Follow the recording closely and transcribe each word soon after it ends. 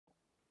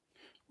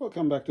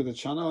Welcome back to the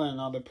channel.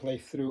 Another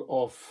playthrough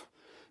of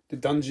the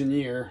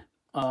Dungeoneer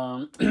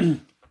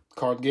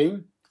card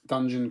game,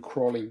 dungeon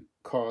crawling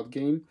card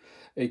game,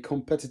 a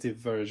competitive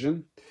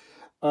version.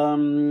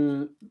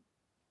 After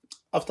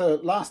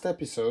last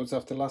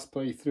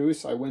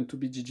playthroughs, I went to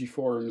BGG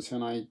forums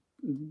and I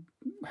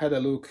had a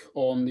look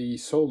on the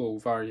solo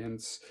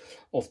variants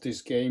of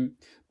this game,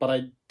 but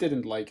I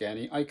didn't like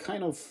any. I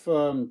kind of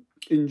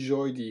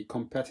enjoy the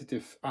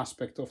competitive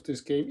aspect of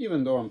this game,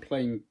 even though I'm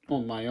playing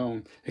on my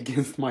own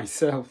against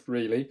myself,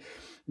 really.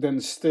 Then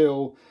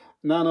still,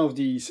 none of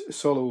these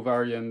solo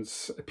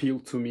variants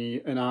appealed to me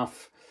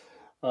enough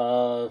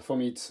for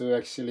me to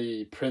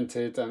actually print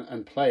it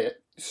and play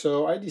it.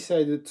 So I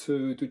decided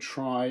to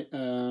try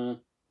and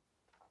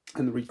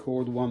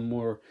record one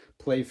more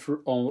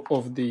playthrough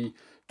of the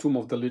Tomb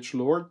of the Lich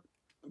Lord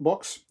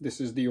box.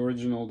 This is the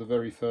original, the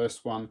very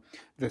first one.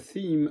 The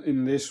theme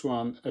in this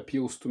one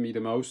appeals to me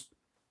the most.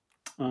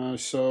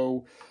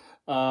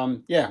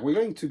 Yeah, we're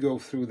going to go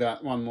through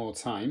that one more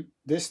time.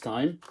 This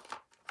time,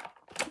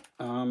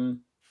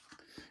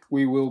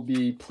 we will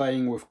be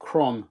playing with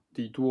Kron,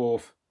 the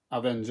Dwarf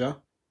Avenger.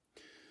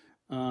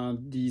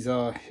 These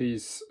are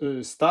his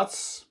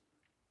stats.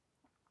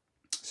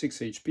 6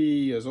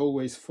 HP, as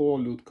always, 4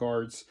 loot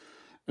cards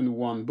and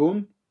 1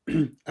 boon.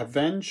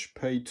 Avenge,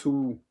 pay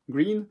 2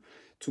 green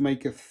to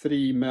make a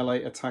 3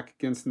 melee attack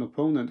against an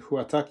opponent who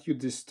attack you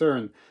this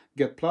turn.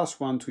 Get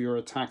 +1 to your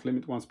attack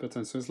limit once per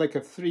turn. So it's like a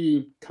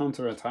 3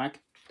 counter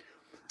attack.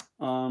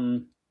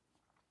 3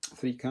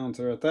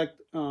 counter attack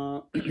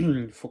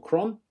for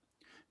Kron.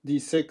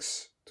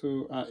 D6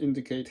 to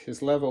indicate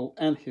his level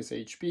and his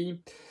HP.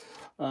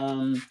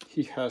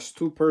 He has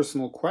 2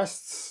 personal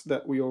quests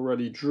that we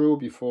already drew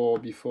before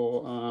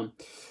I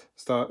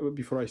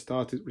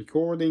started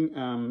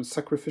recording.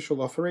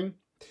 Sacrificial offering.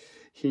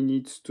 He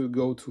needs to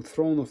go to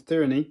Throne of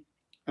Tyranny,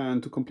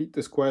 and to complete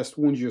this quest,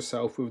 wound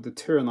yourself with the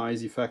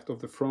Tyrannize effect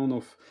of the Throne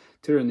of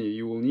Tyranny.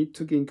 You will need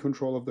to gain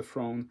control of the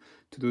throne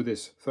to do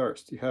this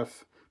first. You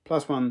have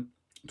 +1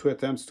 to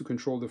attempts to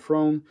control the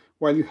throne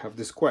while you have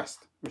this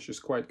quest, which is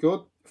quite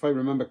good. If I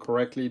remember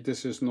correctly,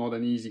 this is not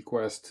an easy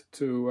quest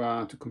to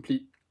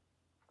complete,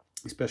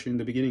 especially in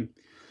the beginning.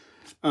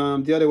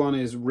 The other one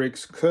is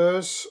Rick's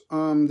Curse.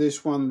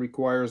 This one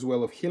requires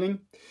Well of Healing,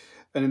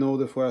 and in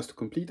order for us to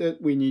complete it,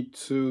 we need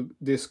to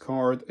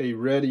discard a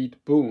readied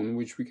boon,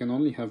 which we can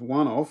only have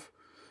 1 of,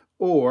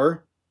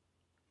 or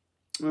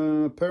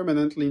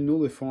permanently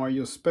nullify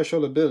your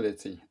special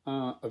ability,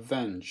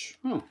 Avenge.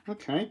 Oh,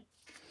 okay.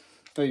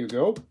 There you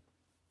go.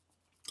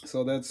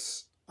 So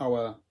that's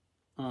our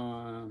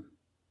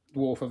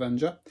Dwarf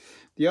Avenger.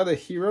 The other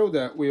hero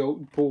that we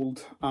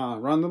pulled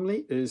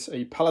randomly is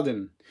a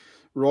Paladin,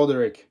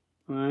 Roderick.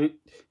 Right,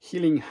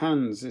 Healing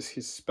Hands is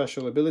his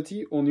special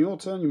ability. On your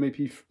turn,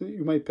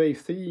 you may pay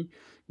 3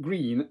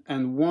 green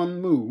and 1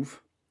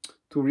 move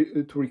to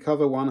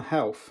recover 1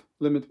 health.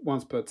 Limit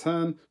once per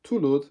turn. 2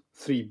 loot,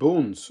 3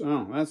 boons.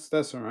 Oh,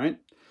 that's all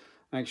right.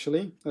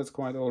 Actually, that's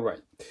quite all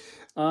right.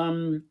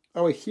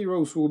 Our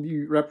heroes will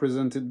be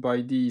represented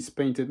by these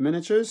painted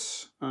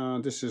miniatures.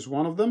 This is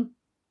one of them.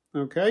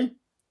 Okay.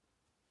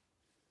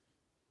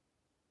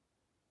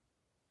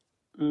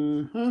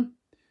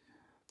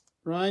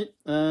 Right,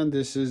 and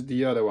this is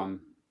the other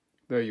one.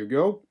 There you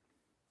go.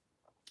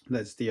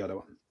 That's the other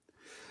one.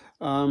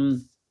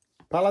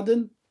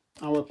 Paladin,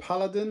 our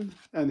Paladin,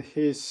 and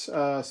his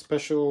and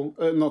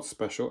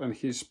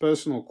his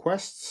personal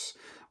quests.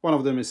 One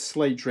of them is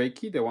Slay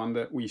Drakey, the one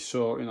that we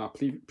saw in our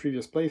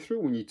previous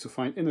playthrough. We need to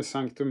find Inner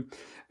Sanctum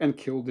and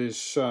kill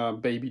this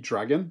baby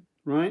dragon,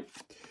 right?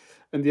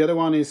 And the other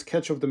one is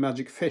Catch of the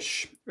Magic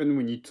Fish, and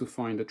we need to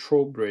find a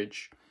troll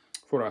bridge.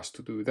 For us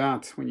to do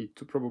that, we need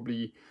to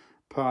probably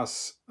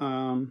pass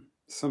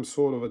some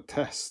sort of a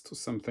test or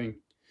something.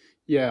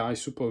 Yeah, I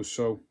suppose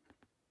so.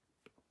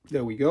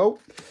 There we go.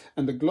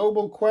 And the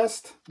global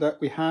quest that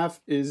we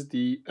have is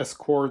the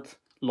Escort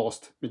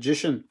Lost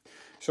Magician.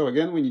 So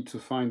again, we need to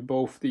find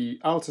both the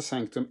Altar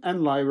Sanctum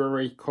and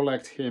Library,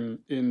 collect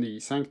him in the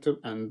Sanctum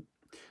and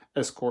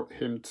escort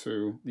him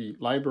to the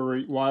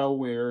Library. While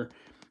we're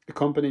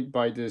accompanied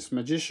by this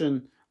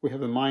Magician, we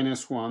have a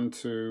 -1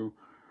 to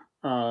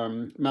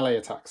melee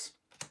attacks.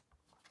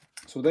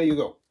 So there you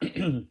go.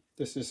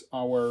 This is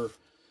our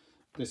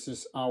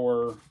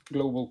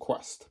global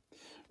quest.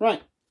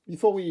 Right.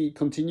 Before we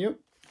continue,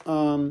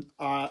 I'm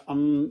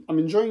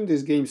enjoying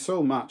this game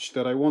so much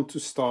that I want to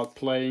start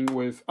playing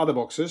with other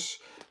boxes.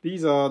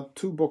 These are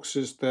 2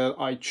 boxes that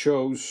I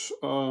chose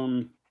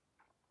to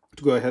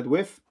go ahead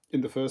with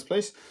in the first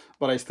place,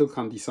 but I still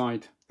can't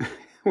decide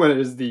whether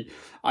it's the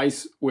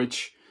Ice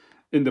Witch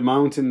in the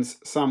mountains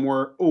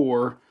somewhere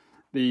or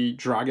the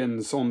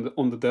dragons on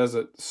the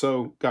desert.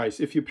 So guys,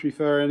 if you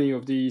prefer any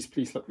of these,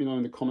 please let me know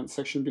in the comment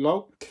section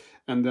below,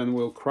 and then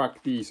we'll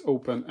crack these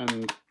open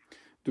and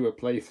do a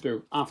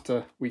playthrough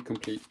after we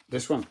complete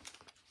this one.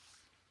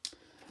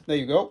 There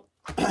you go.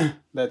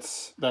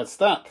 that's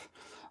that.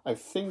 I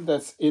think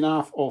that's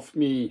enough of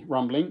me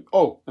rambling.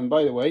 Oh, and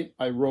by the way,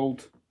 I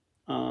rolled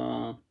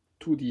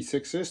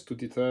 2d6s to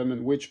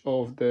determine which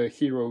of the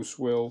heroes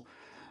will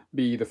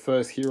be the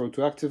first hero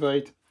to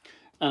activate,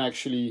 and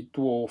actually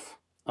Dwarf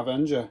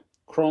Avenger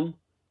Kron,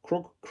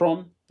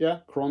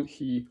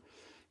 he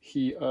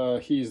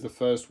is the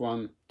first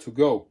one to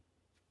go.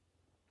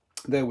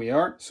 There we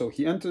are. So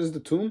he enters the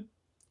tomb.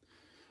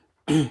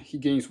 He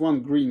gains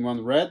 1 green,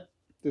 1 red.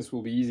 This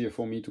will be easier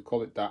for me to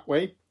call it that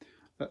way.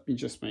 Let me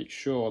just make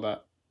sure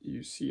that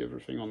you see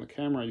everything on the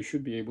camera. You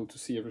should be able to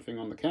see everything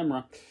on the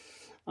camera.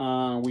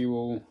 We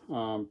will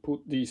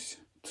put these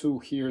 2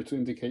 here to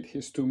indicate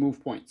his 2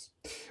 move points.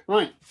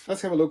 Right,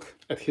 let's have a look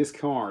at his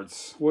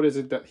cards. What is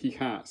it that he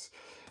has?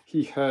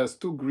 He has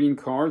 2 green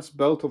cards,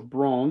 Belt of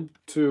Brawn,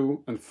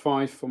 2 and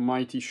 5 for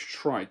Mighty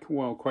Strike.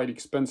 Well, quite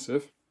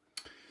expensive.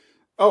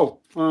 Oh,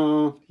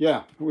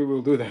 yeah, we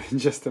will do that in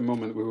just a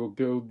moment. We will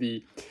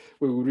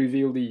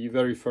reveal the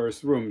very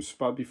first rooms.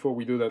 But before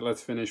we do that,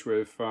 let's finish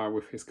with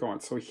his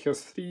cards. So he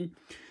has 3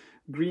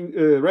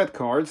 red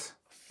cards: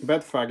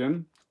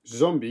 Bedfaggon,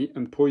 Zombie,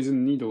 and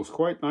Poison Needles.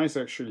 Quite nice,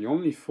 actually.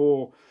 Only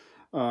 4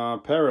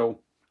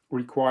 peril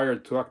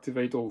required to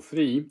activate all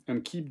 3,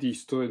 and keep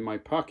these 2 in my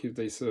pack if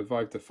they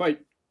survive the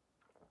fight.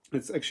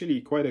 It's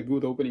actually quite a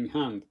good opening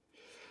hand.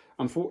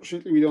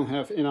 Unfortunately, we don't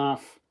have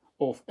enough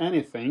of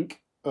anything.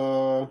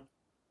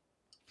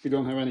 We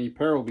don't have any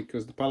peril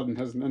because the Paladin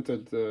hasn't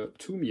entered the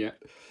tomb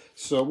yet,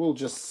 so we'll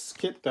just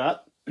skip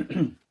that.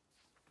 The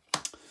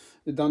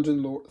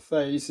Dungeon Lord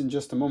phase in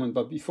just a moment,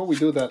 but before we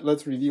do that,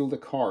 let's reveal the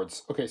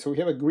cards. Okay, so we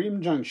have a Grim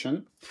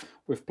Junction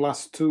with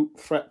 +2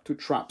 threat to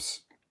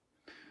traps.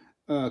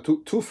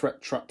 2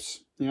 threat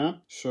traps, yeah?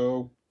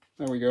 So,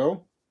 there we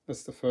go.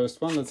 That's the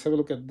first one. Let's have a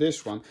look at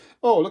this one.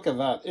 Oh, look at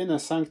that. Inner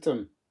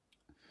Sanctum.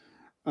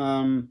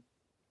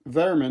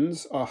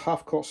 Vermins are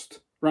half cost.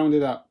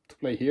 Rounded up to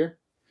play here.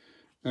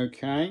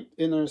 Okay,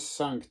 Inner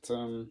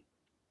Sanctum.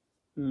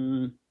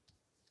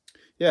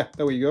 Yeah,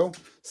 there we go.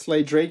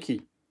 Slay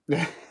Drakey.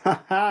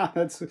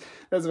 that's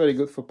very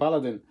good for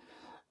Paladin.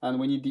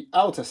 And we need the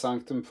Outer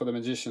Sanctum for the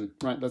Magician.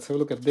 Right, let's have a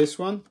look at this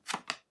one.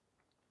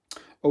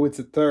 Oh, it's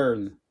a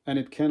turn, and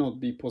it cannot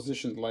be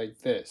positioned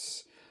like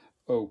this.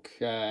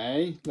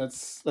 Okay,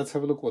 let's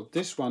have a look what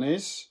this one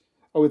is.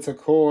 Oh, it's a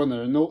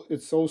corner. No,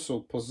 it's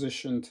also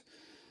positioned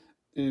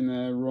in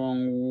a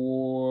wrong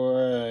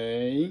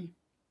way.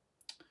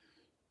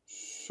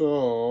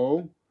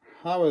 So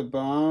how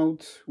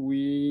about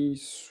we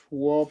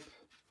swap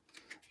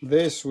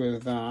this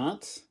with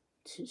that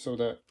so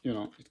that, you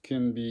know, it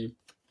can be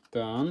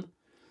done,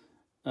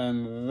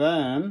 and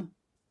then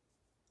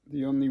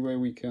the only way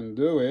we can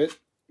do it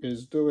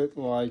is do it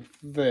like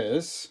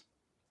this,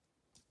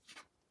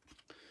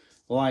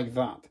 like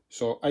that.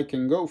 So I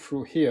can go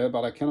through here,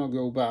 but I cannot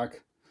go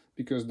back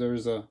because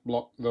there's a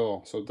blocked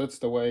door. So that's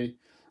the way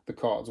the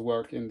cards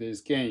work in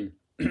this game.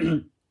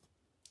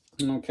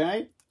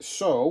 Okay,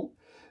 so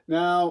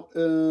now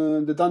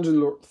the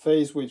Dungeon Lord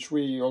phase, which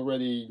we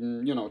already,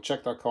 you know,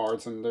 checked our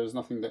cards and there's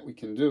nothing that we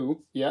can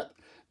do yet.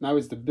 Now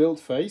it's the build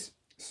phase.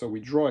 So we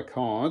draw a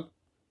card,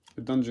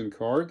 a dungeon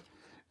card,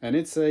 and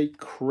it's a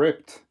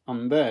Crypt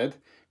Undead.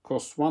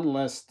 Costs 1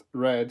 less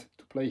red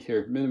to play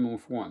here, minimum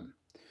of 1.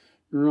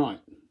 Right,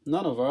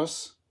 none of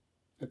us,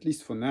 at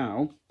least for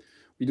now,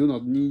 we do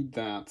not need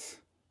that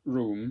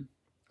room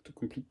to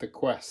complete the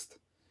quest.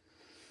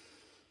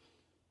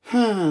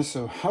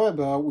 So how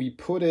about we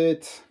put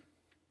it,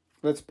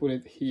 let's put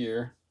it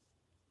here.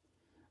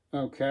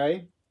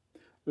 Okay,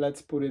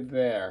 let's put it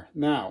there.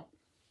 Now,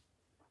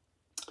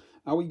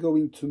 are we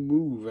going to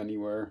move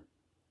anywhere?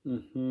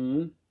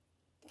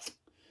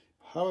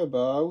 How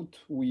about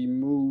we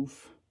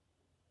move,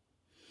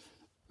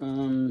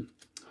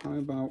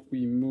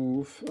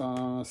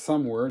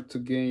 somewhere to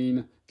gain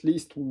at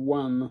least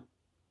 1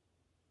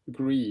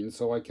 green,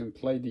 so I can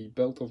play the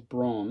Belt of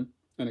Brawn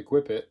and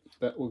equip it.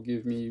 That will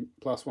give me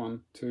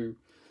 +1 to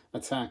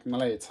attack,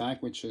 melee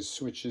attack, which is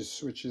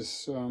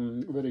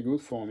very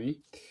good for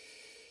me.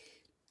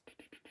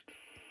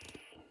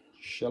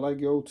 Shall I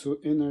go to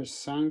Inner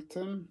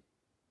Sanctum?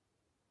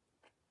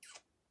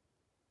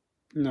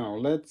 No,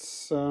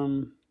 let's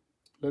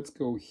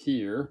go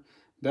here.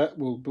 That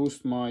will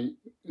boost my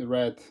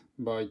red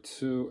by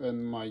 2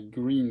 and my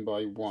green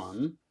by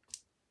 1.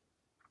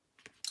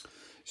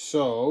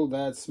 So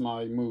that's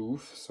my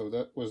move. So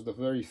that was the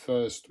very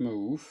first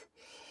move.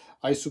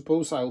 I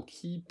suppose I'll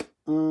keep,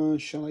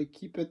 shall I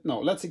keep it? No,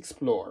 let's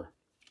explore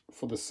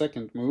for the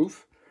second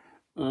move.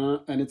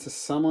 And it's a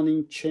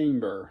Summoning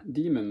Chamber.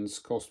 Demons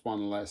cost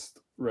 1 less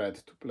red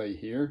to play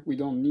here. We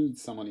don't need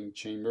Summoning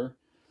Chamber.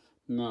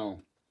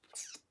 No.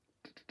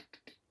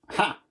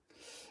 Ha!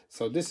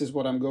 So this is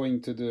what I'm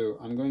going to do.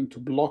 I'm going to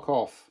block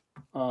off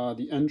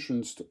the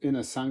entrance to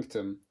Inner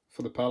Sanctum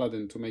for the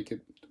Paladin to make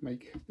it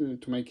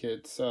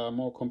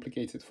more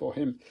complicated for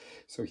him.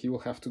 So he will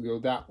have to go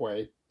that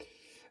way,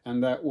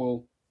 and that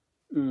will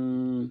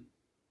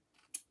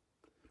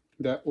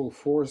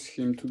force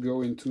him to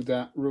go into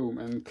that room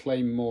and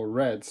claim more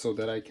red, so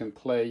that I can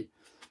play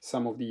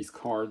some of these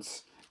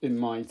cards in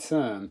my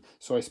turn.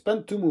 So I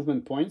spent 2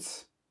 movement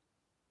points.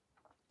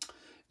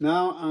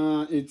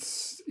 Now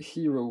it's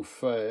hero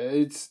phase.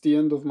 It's the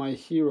end of my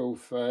hero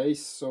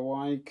phase, so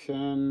I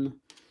can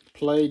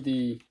play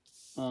the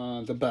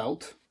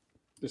belt.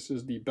 This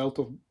is the belt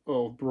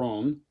of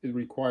brawn. It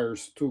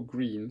requires 2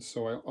 green,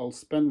 so I'll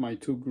spend my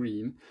 2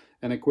 green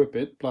and equip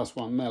it,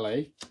 +1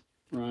 melee,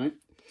 right?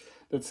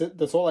 That's it.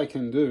 That's all I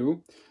can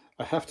do.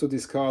 I have to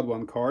discard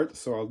 1 card,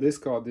 so I'll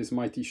discard this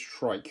Mighty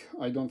Strike.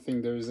 I don't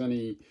think there is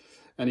any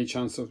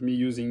chance of me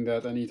using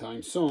that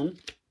anytime soon.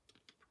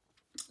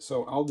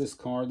 So I'll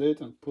discard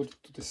it and put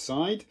it to the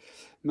side.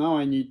 Now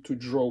I need to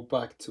draw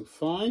back to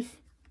 5.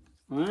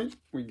 Right?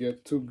 We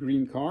get 2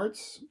 green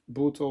cards.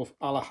 Boot of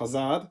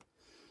Al-Hazard.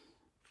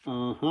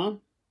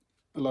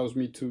 Allows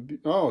me to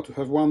to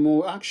have 1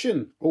 more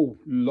action. Oh,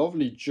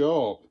 lovely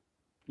job.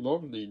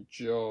 Lovely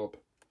job.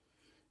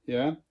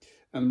 Yeah.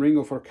 And Ring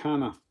of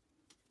Arcana.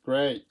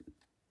 Great.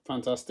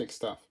 Fantastic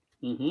stuff.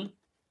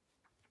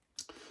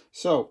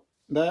 So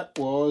that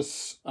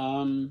was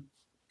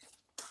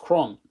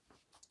Kron.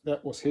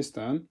 That was his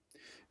turn.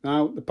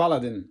 Now the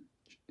Paladin.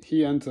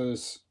 He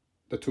enters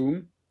the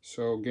tomb,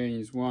 so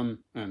gains 1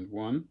 and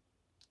 1.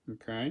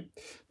 Okay.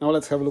 Now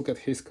let's have a look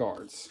at his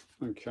cards.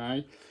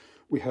 Okay.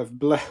 We have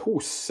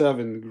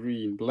 7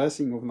 green.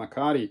 Blessing of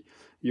Nakari.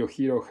 Your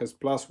hero has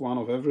 +1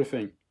 of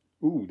everything.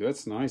 Ooh,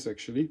 that's nice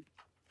actually.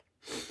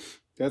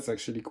 That's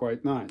actually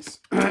quite nice.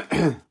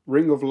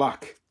 Ring of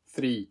Luck.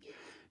 3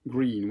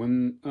 green.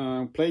 When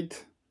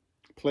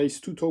place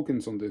 2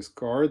 tokens on this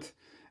card.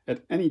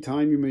 At any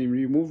time, you may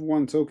remove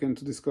 1 token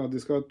to discard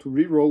to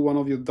reroll 1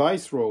 of your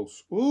dice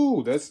rolls.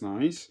 Ooh, that's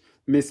nice.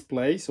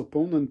 Misplace.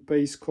 Opponent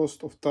pays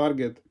cost of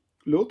target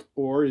loot,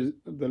 or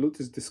the loot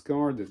is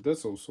discarded.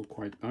 That's also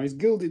quite nice.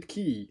 Gilded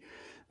Key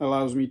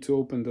allows me to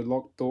open the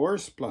locked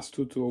doors.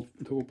 +2 to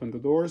open the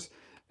doors.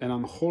 And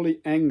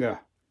Unholy Anger.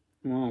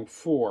 Wow,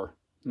 4.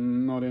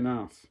 Not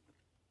enough.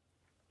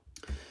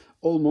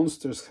 All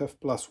monsters have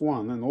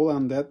 +1 and all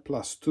undead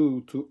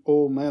 +2 to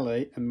all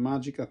melee and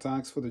magic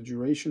attacks for the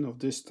duration of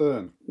this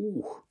turn.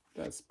 Ooh,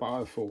 that's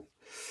powerful.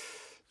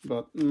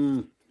 But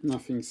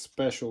nothing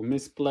special.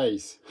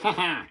 Misplace.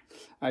 Haha!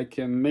 I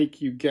can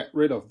make you get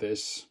rid of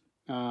this.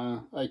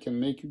 I can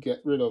make you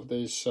get rid of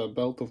this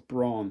Belt of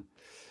Brawn.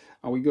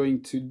 Are we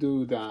going to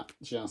do that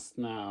just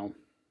now?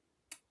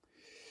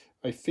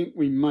 I think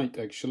we might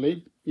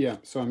actually. Yeah,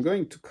 so I'm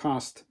going to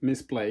cast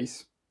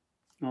Misplace.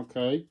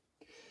 Okay.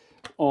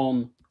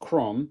 On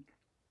Kron.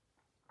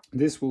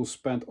 This will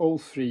spend all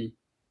 3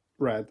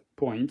 red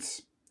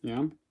points,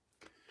 yeah,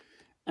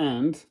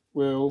 and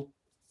will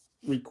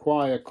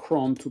require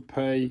Kron to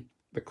pay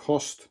the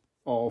cost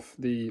of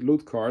the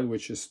loot card,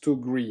 which is 2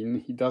 green.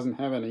 He doesn't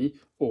have any,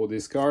 or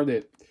discard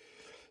it.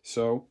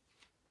 So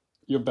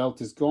your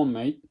belt is gone,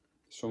 mate.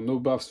 So no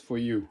buffs for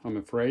you, I'm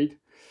afraid.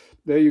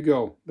 There you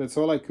go. That's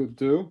all I could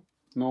do.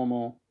 No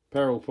more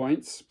peril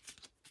points.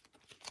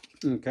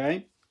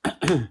 Okay.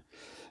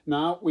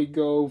 Now we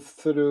go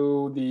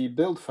through the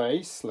build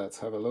phase. Let's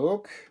have a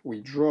look. We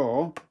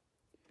draw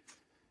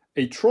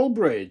a troll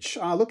bridge.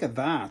 Ah, look at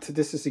that.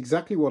 This is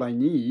exactly what I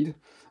need.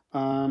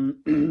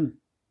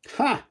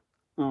 Ha!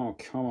 Oh,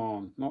 come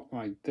on. Not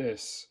like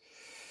this.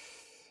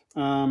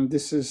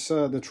 This is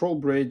the troll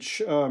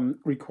bridge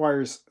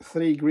requires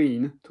 3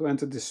 green to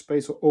enter this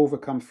space or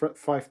overcome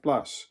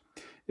 5+.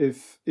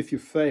 If you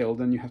fail,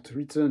 then you have to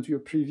return to your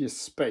previous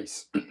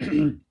space.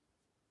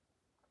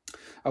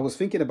 I was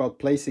thinking about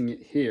placing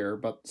it here,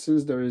 but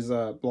since there is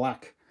a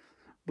black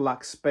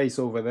space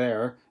over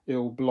there, it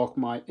will block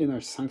my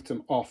inner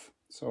sanctum off.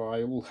 So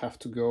I will have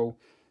to go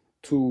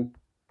 2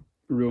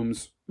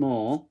 rooms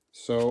more.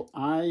 So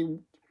I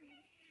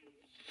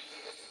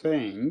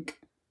think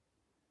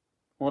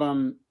what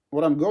I'm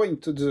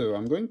going to do,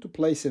 I'm going to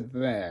place it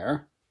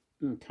there.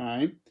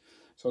 Okay.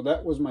 So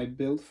that was my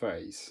build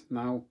phase.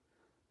 Now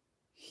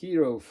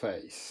hero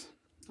phase.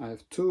 I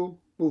have 2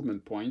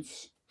 movement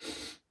points.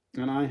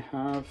 And I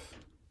have,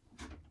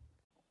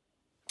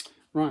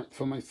 right,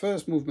 for my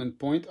first movement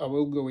point, I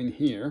will go in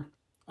here,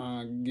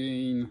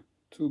 gain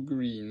 2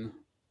 green,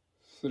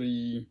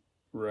 3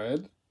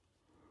 red.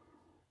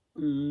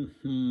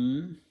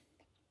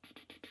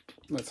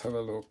 Let's have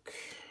a look.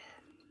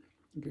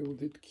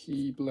 Gilded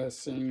Key,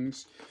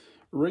 Blessings,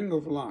 Ring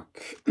of Luck.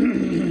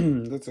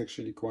 That's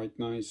actually quite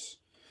nice.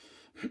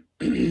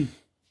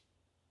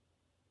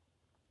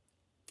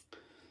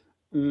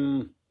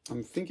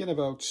 I'm thinking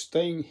about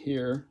staying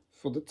here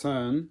for the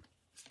turn,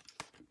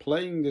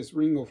 playing this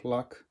Ring of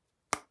Luck,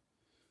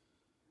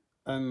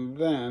 and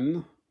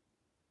then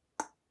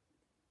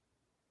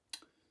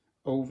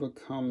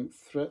overcome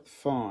threat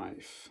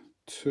 5,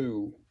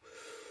 2.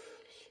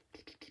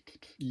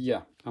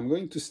 Yeah, I'm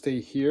going to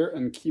stay here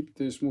and keep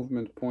this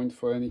movement point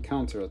for any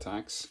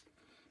counterattacks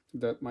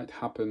that might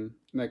happen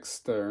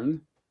next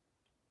turn.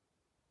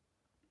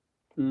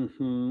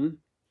 And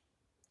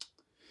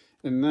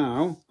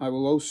now I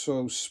will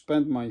also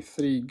spend my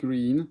 3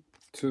 green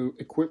to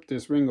equip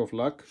this Ring of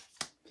Luck,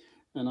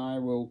 and I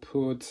will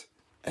put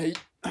a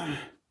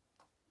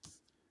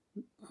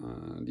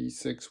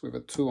d6 with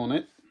a 2 on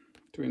it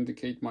to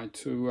indicate my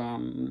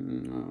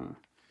 2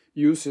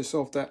 uses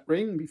of that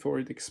ring before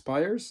it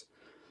expires.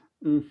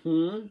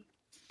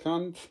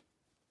 Can't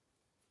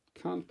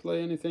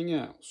play anything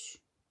else.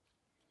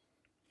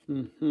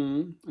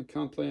 I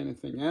can't play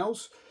anything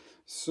else.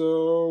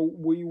 So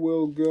we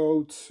will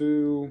go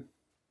to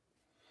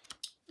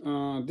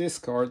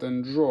discard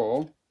and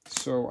draw.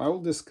 So I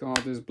will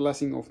discard this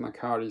Blessing of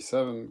Nakari,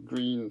 7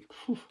 green,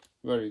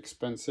 very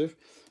expensive.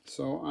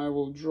 So I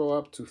will draw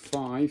up to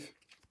 5.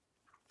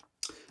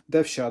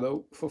 Death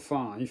Shadow for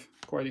 5,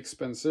 quite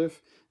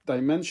expensive.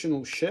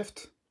 Dimensional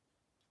Shift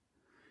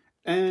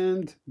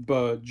and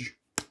Budge.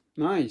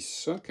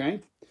 Nice,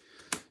 okay.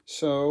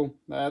 So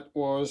that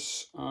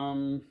was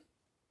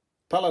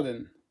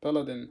Paladin.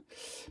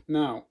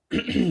 Now,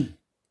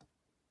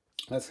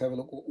 let's have a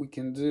look what we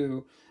can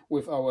do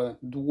with our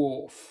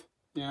Dwarf.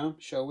 Yeah,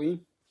 shall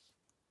we?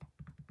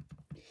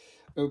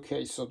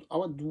 Okay, so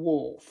our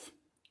Dwarf,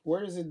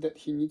 where is it that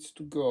he needs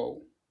to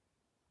go?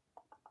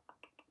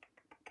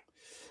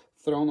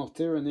 Throne of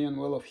Tyranny and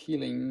Well of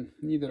Healing.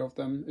 Neither of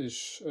them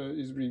is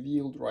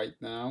revealed right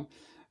now.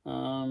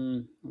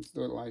 Let's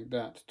do it like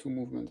that. 2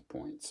 movement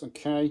points.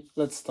 Okay,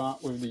 let's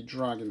start with the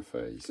dragon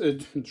phase.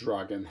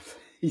 Dragon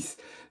phase.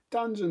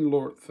 Dungeon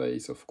Lord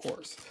phase, of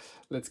course.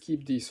 Let's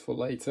keep these for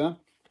later.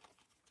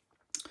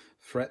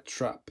 Threat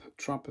Trap.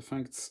 Trap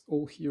affects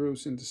all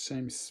heroes in the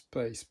same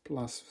space.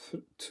 Plus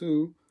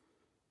 2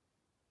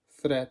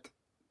 threat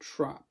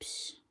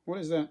traps. What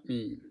does that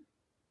mean?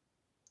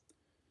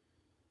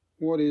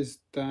 What does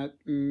that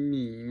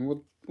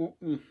mean?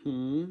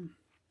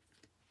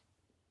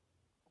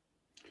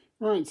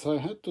 Right, so I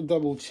had to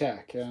double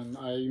check, and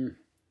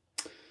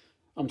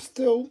I'm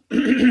still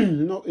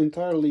not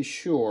entirely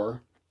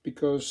sure,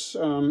 because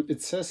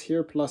it says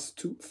here plus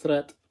 2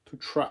 threat to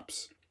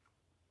traps.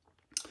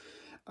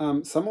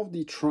 Some of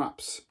the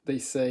traps, they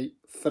say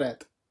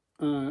threat,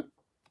 in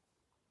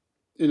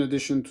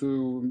addition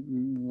to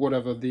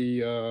whatever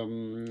the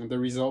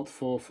result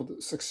for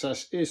the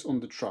success is on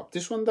the trap.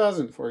 This one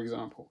doesn't, for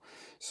example.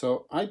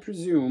 So I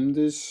presume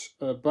this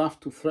buff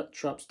to threat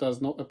traps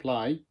does not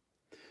apply,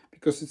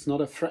 because it's not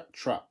a threat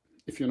trap,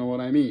 if you know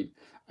what I mean.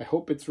 I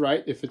hope it's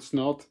right. If it's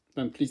not,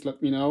 then please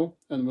let me know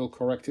and we'll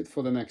correct it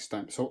for the next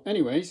time. So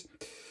anyways,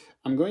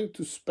 I'm going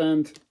to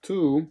spend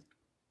 2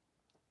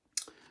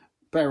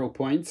 peril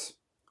points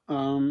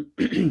and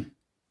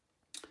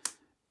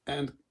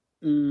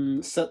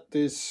set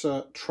this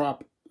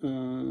trap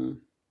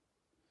in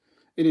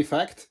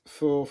effect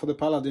for the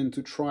Paladin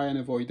to try and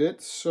avoid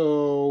it.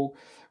 So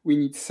we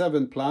need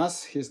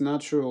 7+. His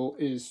natural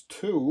is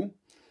 2.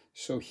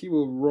 So he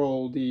will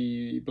roll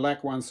the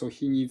black one, so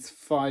he needs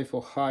 5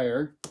 or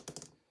higher.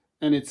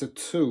 And it's a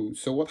 2.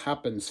 So what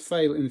happens?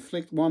 Fail,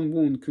 inflict 1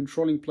 wound.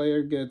 Controlling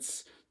player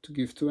gets to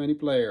give to any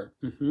player.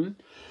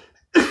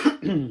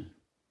 Do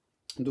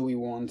we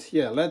want?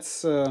 Yeah,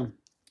 let's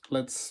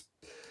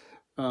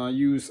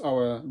use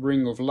our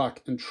Ring of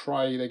Luck and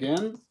try it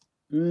again.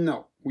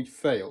 No, we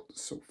failed.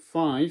 So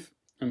 5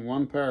 and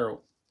 1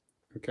 peril.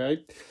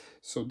 Okay,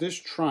 so this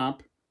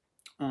trap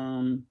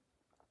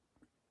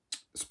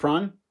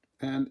sprung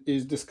and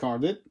is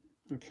discarded.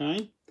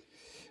 Okay,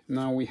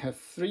 now we have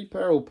 3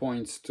 peril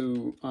points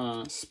to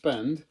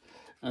spend,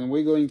 and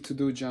we're going to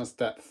do just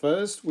that.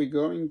 First, we're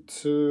going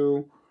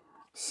to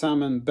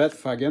summon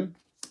Bedfagen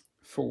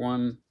for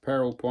 1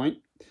 peril point,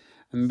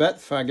 and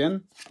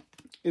Bedfagen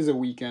is a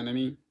weak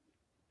enemy.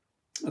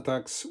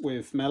 Attacks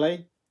with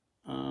melee,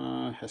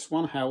 has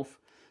 1 health,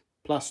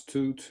 plus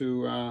 2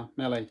 to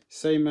melee.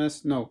 Same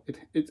as, no,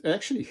 it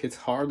actually hits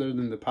harder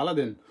than the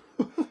Paladin.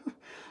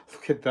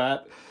 Look at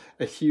that,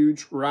 a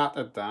huge rat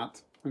at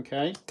that.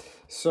 Okay,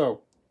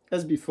 so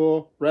as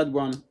before, red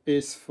one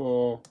is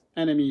for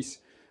enemies,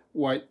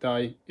 white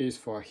die is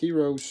for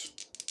heroes.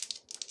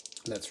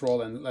 Let's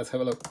roll and let's have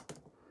a look.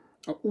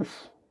 Oh,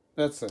 oof,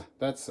 that's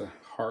a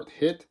hard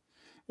hit,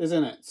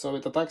 isn't it? So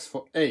it attacks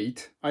for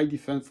 8, I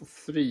defend for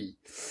 3.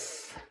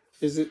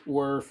 Is it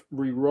worth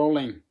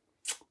re-rolling?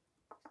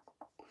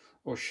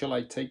 Or shall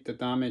I take the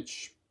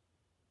damage?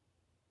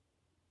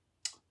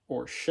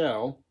 Or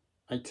shall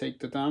I take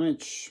the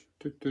damage?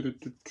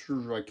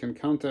 I can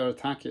counter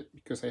attack it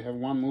because I have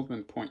 1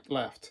 movement point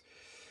left.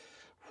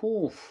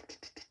 Whew.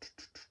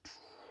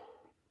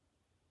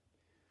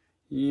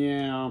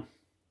 Yeah.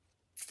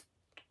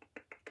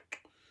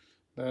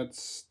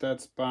 That's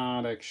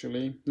bad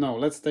actually. No,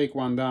 let's take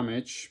 1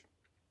 damage.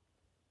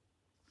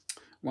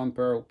 1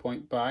 peril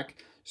point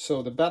back.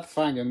 So the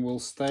Bedfagen will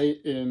stay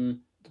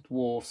in the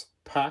dwarf's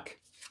pack,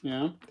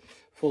 yeah,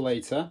 for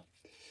later.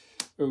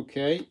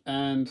 Okay,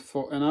 and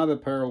for another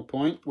peril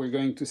point, we're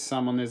going to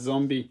summon a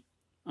zombie.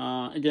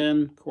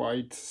 Again,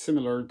 quite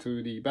similar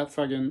to the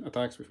Bedfagen,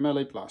 attacks with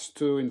melee, plus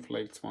 2,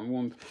 inflicts 1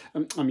 wound.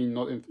 I mean,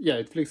 not yeah,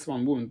 it inflicts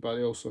 1 wound, but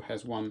it also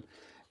has 1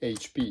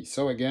 HP.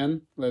 So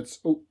again, let's.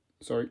 Oh,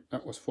 sorry,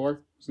 that was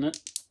 4, wasn't it?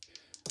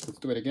 Let's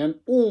do it again.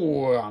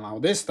 Oh, now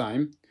this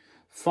time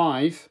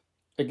 5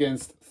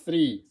 against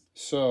 3.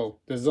 So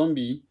the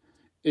zombie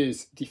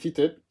is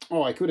defeated.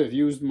 Oh, I could have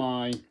used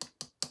my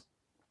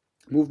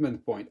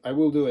movement point. I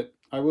will do it.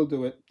 I will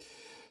do it.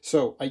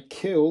 So I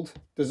killed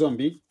the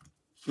zombie.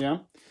 Yeah.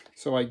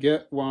 So I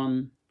get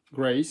 1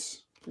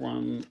 grace.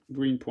 1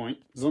 green point.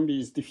 Zombie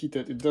is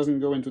defeated. It doesn't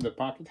go into the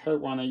pack. It had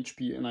 1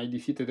 HP and I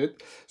defeated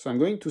it. So I'm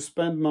going to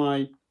spend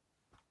my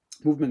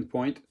movement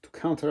point to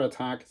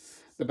counterattack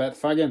the bad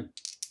fagin.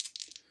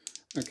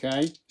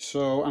 Okay,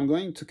 so I'm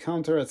going to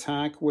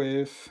counterattack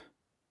with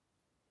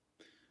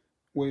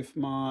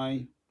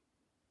my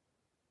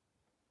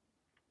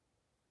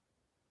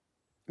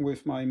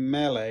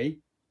melee.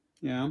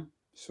 Yeah,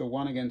 so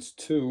 1 against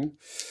 2.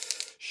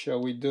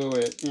 Shall we do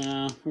it?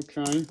 Yeah,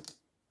 okay.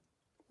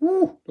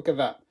 Woo, look at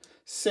that.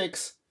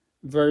 6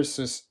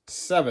 versus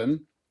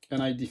 7,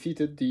 and I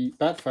defeated the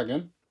bad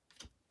fagin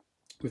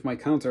with my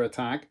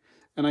counterattack,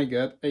 and I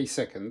get a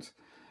second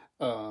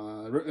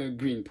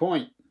green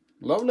point.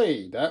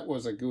 Lovely, that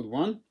was a good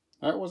one.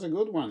 That was a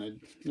good one.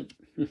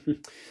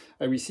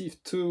 I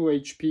received 2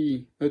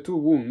 HP, 2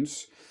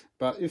 wounds,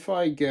 but if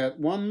I get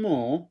one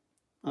more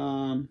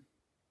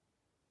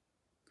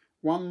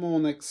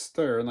next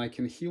turn, I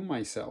can heal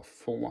myself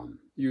for 1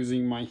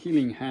 using my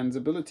healing hands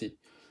ability.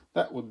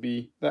 That would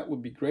be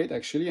great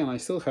actually, and I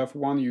still have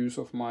 1 use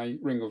of my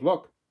ring of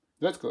luck.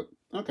 That's good.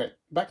 Okay,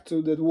 back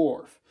to the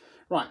dwarf.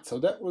 Right, so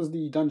that was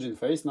the dungeon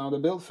phase. Now the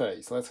build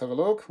phase. Let's have a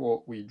look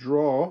what we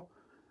draw.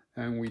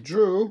 And we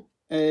drew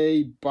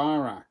a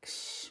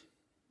barracks.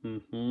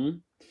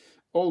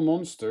 All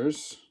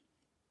monsters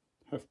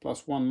have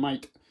 +1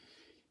 might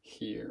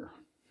here.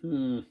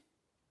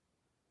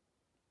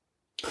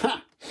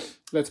 Ha!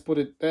 Let's put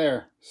it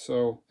there.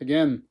 So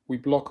again, we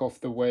block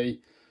off the way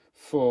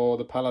for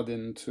the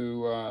Paladin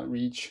to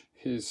reach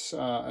his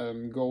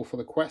goal for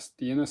the quest,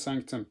 the Inner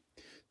Sanctum,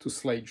 to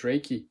slay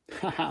Drakey.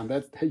 Haha,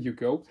 there you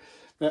go.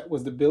 That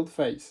was the build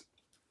phase.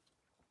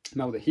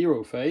 Now the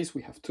hero phase,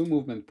 we have 2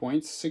 movement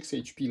points, 6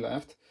 HP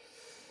left.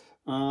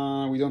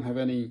 We don't have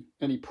any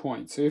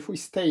points. So if we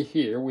stay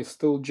here, we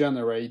still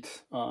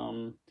generate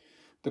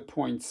the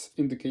points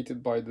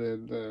indicated by the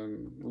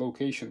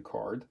location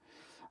card.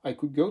 I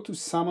could go to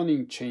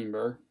Summoning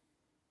Chamber.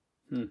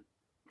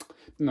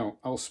 No,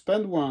 I'll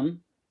spend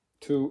 1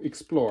 to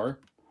explore,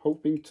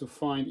 hoping to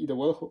find either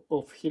Well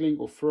of Healing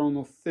or Throne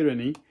of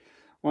Tyranny.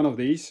 One of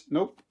these.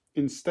 Nope.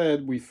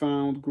 Instead, we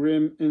found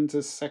Grim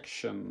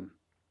Intersection.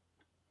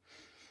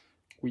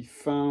 We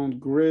found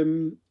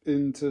Grim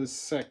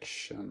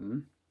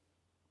Intersection.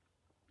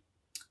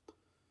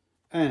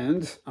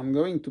 And I'm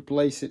going to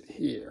place it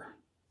here.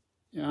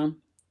 Yeah,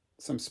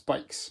 some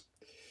spikes.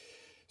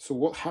 So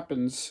what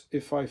happens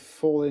if I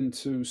fall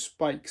into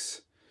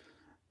spikes?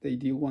 They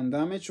deal 1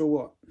 damage or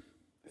what?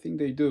 I think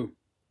they do.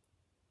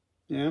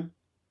 Yeah?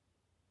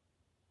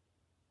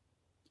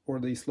 Or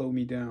they slow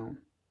me down.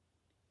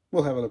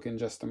 We'll have a look in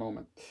just a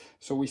moment.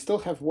 So we still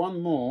have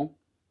 1 more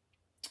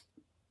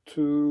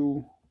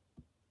to...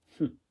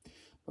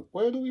 But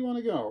where do we want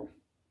to go?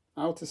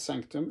 Outer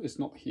Sanctum is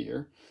not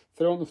here.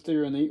 Throne of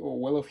Tyranny or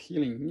Well of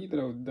Healing,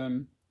 neither of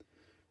them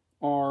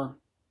are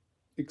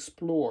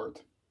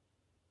explored.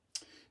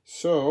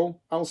 So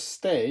I'll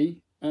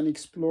stay and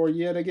explore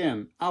yet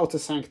again. Outer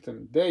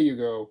Sanctum, there you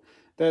go.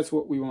 That's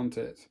what we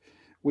wanted.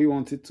 We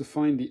wanted to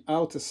find the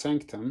Outer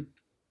Sanctum.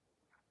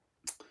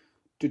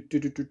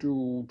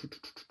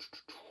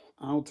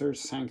 Outer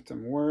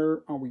Sanctum,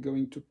 where are we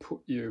going to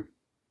put you?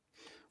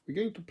 We're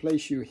going to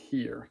place you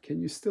here. Can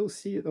you still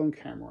see it on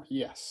camera?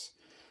 Yes.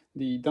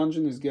 The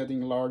dungeon is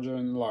getting larger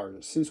and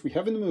larger. Since we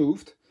haven't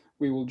moved,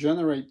 we will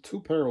generate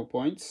 2 peril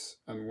points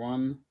and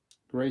 1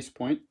 grace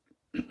point.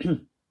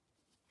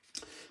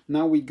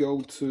 Now we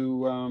go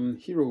to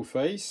hero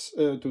phase,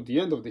 to the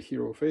end of the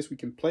hero phase. We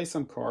can play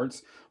some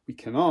cards. We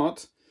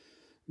cannot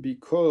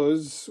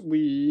because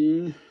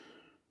we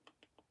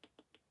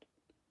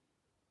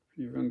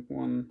prevent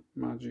 1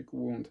 magic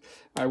wound.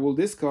 I will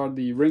discard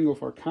the Ring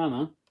of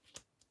Arcana.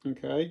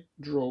 Okay,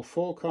 draw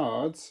 4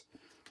 cards.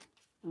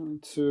 1,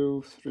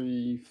 2,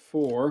 3,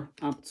 4,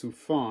 up to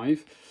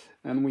 5.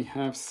 And we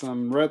have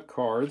some red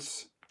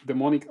cards.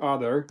 Demonic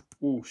Adder,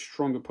 ooh,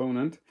 strong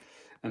opponent.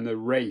 And a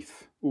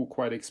Wraith, ooh,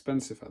 quite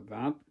expensive at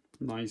that.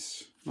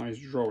 Nice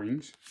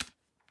drawings.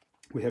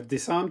 We have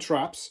Disarm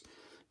Traps,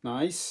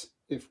 nice.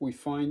 If we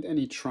find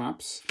any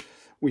traps.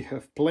 We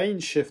have Plane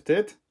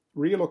Shifted,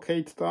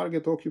 relocate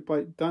target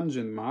occupied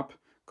dungeon map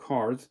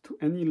card to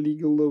any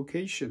legal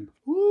location.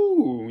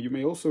 Ooh, you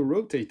may also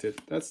rotate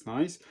it, that's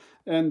nice.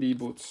 And the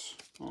Boots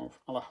of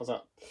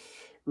Alahazad.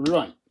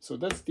 Right, so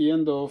that's the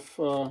end of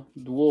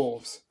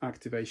Dwarves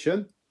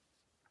activation.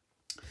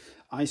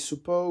 I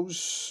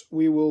suppose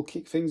we will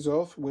kick things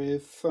off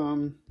with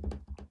our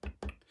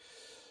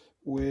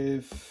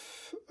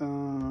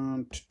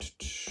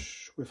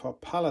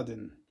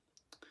Paladin.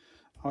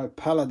 Our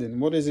Paladin,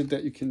 what is it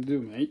that you can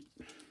do, mate?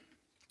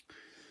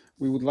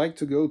 We would like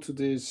to go to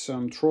this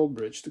troll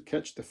bridge to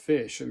catch the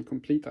fish and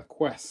complete a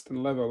quest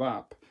and level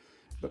up.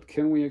 But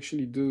can we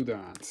actually do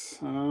that?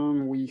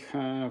 We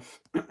have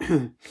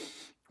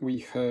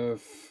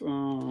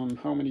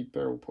how many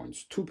peril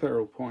points? 2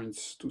 peril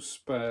points to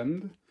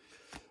spend.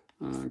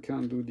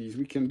 Can't do these.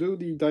 We can do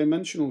the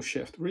dimensional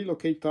shift.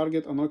 Relocate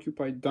target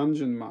unoccupied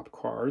dungeon map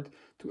card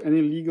to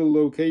any legal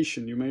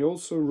location. You may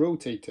also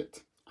rotate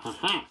it.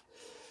 Aha!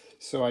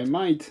 So I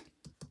might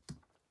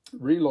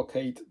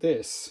relocate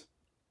this.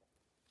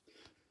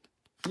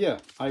 Yeah,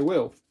 I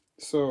will.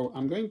 So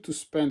I'm going to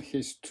spend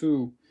his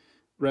two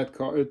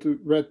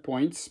red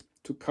points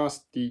to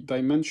cast the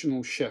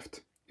Dimensional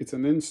Shift. It's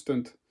an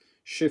instant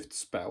shift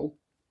spell.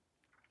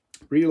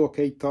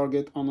 Relocate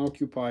target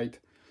unoccupied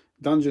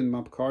dungeon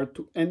map card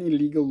to any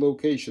legal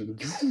location.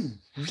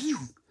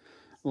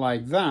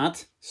 Like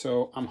that.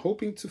 So I'm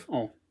hoping to...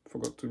 Oh,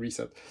 forgot to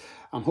reset.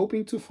 I'm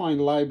hoping to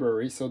find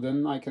library, so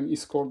then I can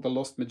escort the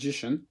Lost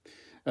Magician.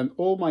 And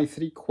all my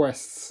 3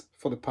 quests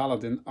for the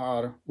Paladin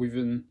are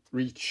within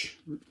reach.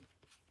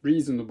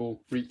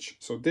 Reasonable reach.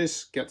 So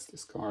this gets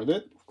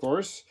discarded, of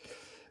course.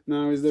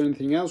 Now, is there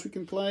anything else we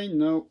can play?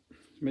 No.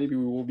 Maybe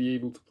we will be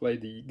able to play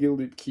the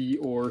Gilded Key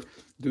or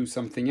do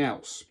something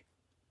else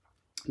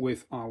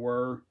with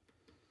our...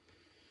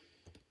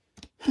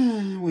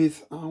 I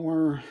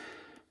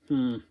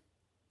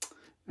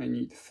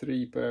need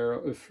 3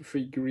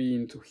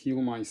 green to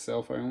heal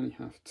myself. I only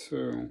have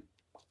 2.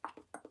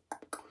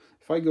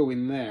 If I go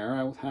in there,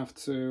 I would have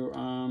to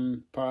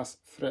pass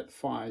threat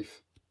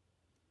 5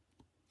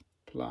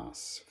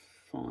 plus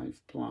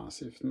 5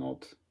 plus. If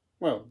not,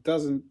 well, it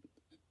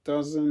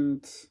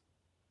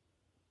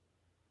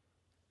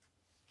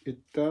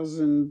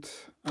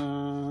doesn't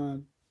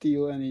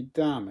deal any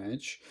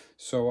damage.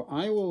 So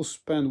I will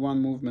spend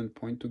 1 movement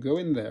point to go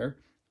in there.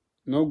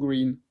 No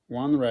green,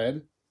 1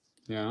 red.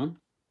 Yeah.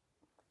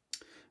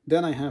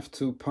 Then I have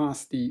to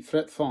pass the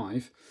threat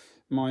 5.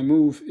 My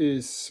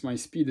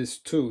speed is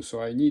 2,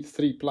 so I need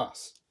 3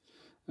 plus.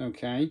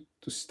 Okay,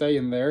 to stay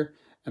in there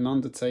and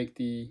undertake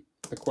the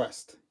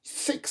quest.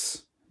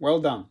 6! Well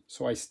done.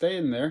 So I stay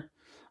in there.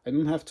 I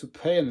don't have to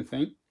pay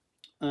anything.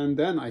 And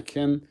then I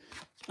can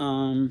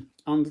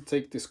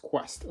undertake this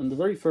quest. And the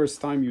very first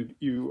time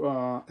you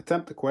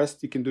attempt the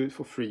quest, you can do it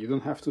for free. You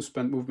don't have to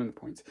spend movement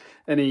points.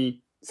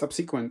 Any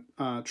subsequent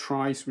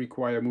tries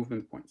require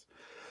movement points.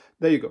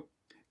 There you go.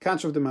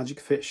 Catch of the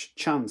Magic Fish.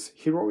 Chance.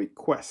 Heroic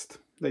Quest.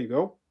 There you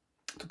go.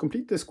 To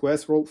complete this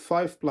quest, roll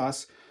 5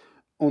 plus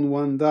on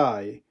 1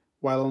 die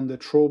while on the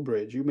Troll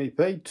Bridge. You may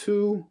pay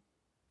 2.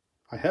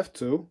 I have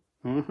 2.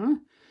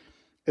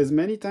 As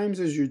many times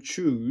as you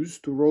choose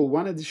to roll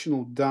 1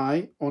 additional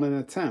die on an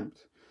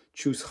attempt.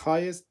 Choose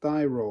highest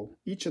die roll.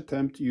 Each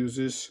attempt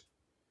uses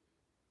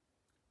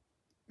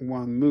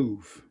 1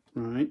 move,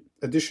 right?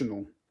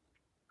 Additional.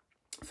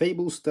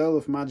 Fables tell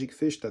of magic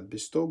fish that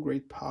bestow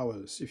great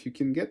powers. If you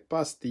can get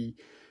past the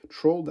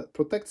troll that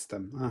protects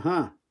them.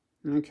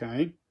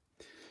 Okay.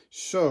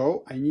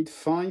 So I need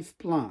 5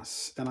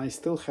 plus, and I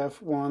still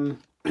have 1.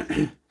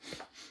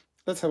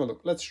 Let's have a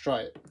look. Let's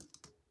try it.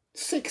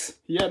 6.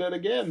 Yeah, that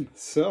again.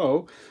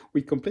 So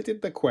we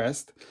completed the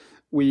quest.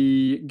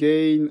 We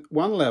gain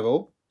 1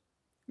 level.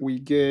 We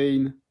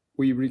gain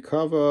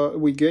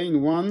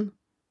 1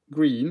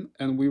 green,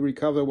 and we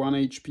recover 1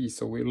 HP.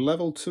 So we're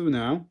level 2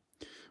 now.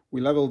 We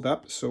leveled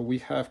up, so we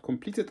have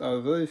completed our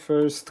very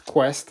first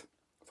quest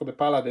for the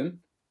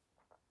Paladin.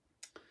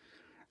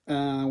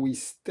 We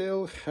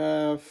still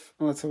have...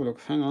 let's have a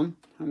look. Hang on.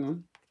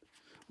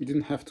 We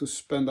didn't have to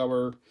spend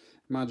our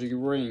magic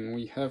ring.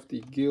 We have the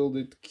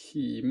Gilded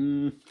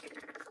Key.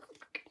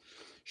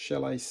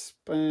 Shall I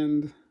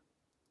spend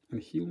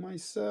and heal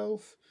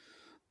myself?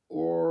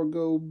 Or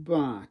go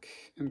back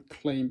and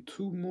claim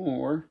 2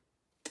 more?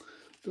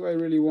 Do I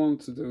really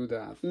want to do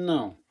that?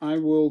 No, I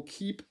will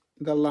keep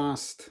the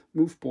last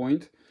move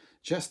point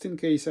just in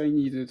case I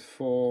need it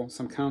for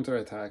some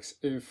counterattacks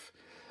if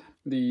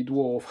the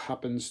dwarf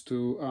happens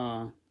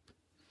to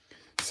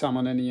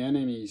summon any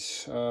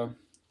enemies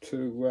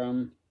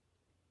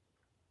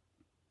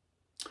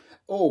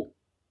oh,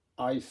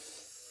 I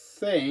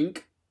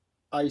think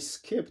I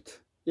skipped.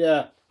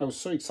 Yeah, I was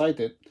so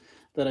excited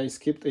that I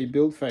skipped a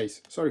build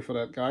phase. Sorry for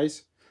that,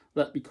 guys.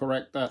 Let me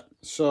correct that.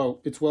 So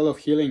it's Well of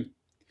Healing.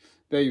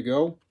 There you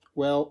go.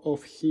 Well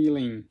of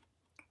Healing.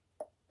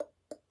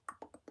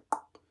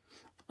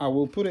 I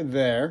will put it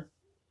there.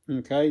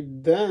 Okay,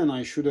 then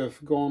I should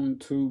have gone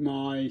to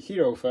my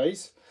hero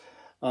phase,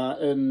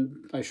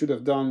 and I should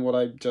have done what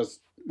I've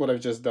just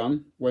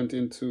done. Went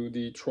into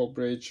the Troll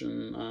Bridge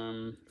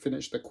and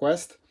finished the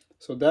quest.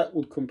 So that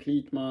would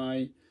complete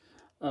my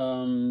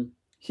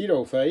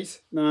hero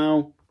phase.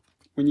 Now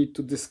we need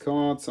to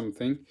discard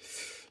something.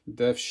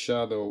 Death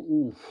Shadow.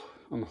 Ooh,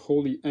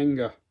 Unholy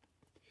Anger.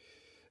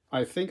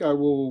 I think I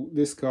will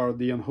discard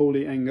the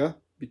Unholy Anger,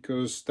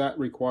 because that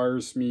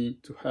requires me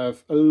to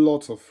have a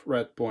lot of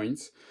red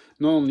points,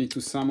 not only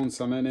to summon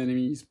some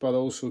enemies, but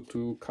also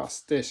to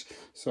cast this.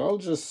 So I'll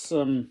just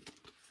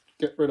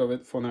get rid of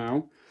it for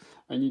now.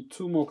 I need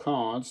 2 more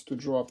cards to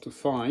draw up to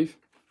 5.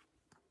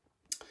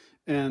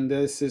 And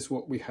this is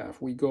what we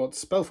have. We got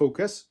Spell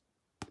Focus.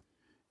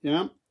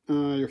 Yeah,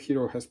 your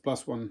hero has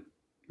 +1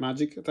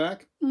 magic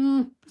attack.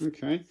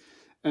 Okay.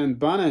 And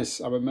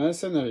Banis, our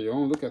mercenary.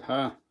 Oh, look at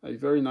her. A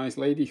very nice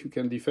lady who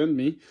can defend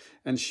me.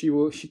 And she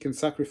can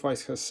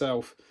sacrifice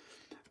herself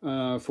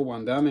for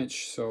 1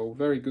 damage. So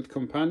very good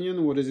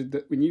companion. What is it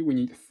that we need? We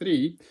need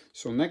 3.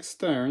 So next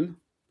turn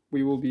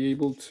we will be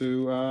able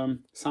to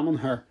summon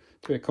her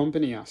to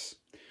accompany us.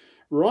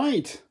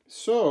 Right,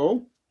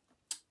 so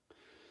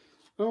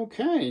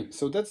okay,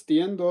 so that's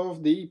the end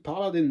of the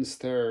Paladin's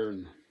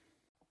turn.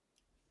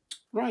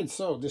 Right,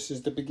 so this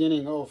is the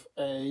beginning of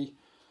a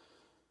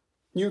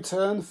new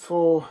turn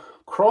for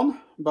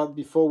Kron, but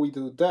before we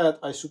do that,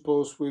 I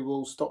suppose we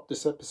will stop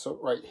this episode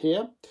right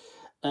here,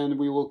 and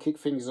we will kick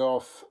things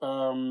off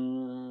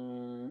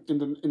in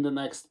the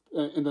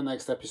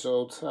next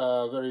episode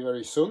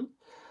very soon.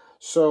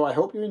 So I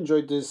hope you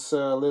enjoyed this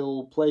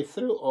little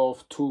playthrough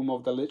of Tomb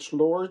of the Lich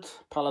Lord,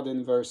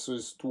 Paladin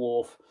versus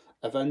Dwarf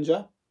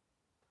Avenger.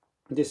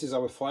 This is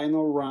our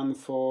final run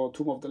for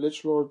Tomb of the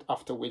Lich Lord,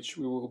 after which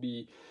we will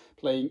be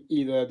playing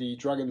either the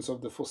Dragons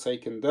of the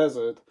Forsaken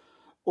Desert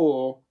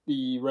or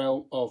the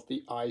Realm of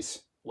the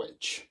Ice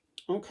Witch.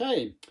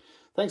 Okay,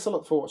 thanks a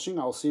lot for watching.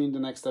 I'll see you in the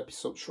next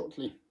episode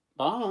shortly.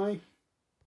 Bye!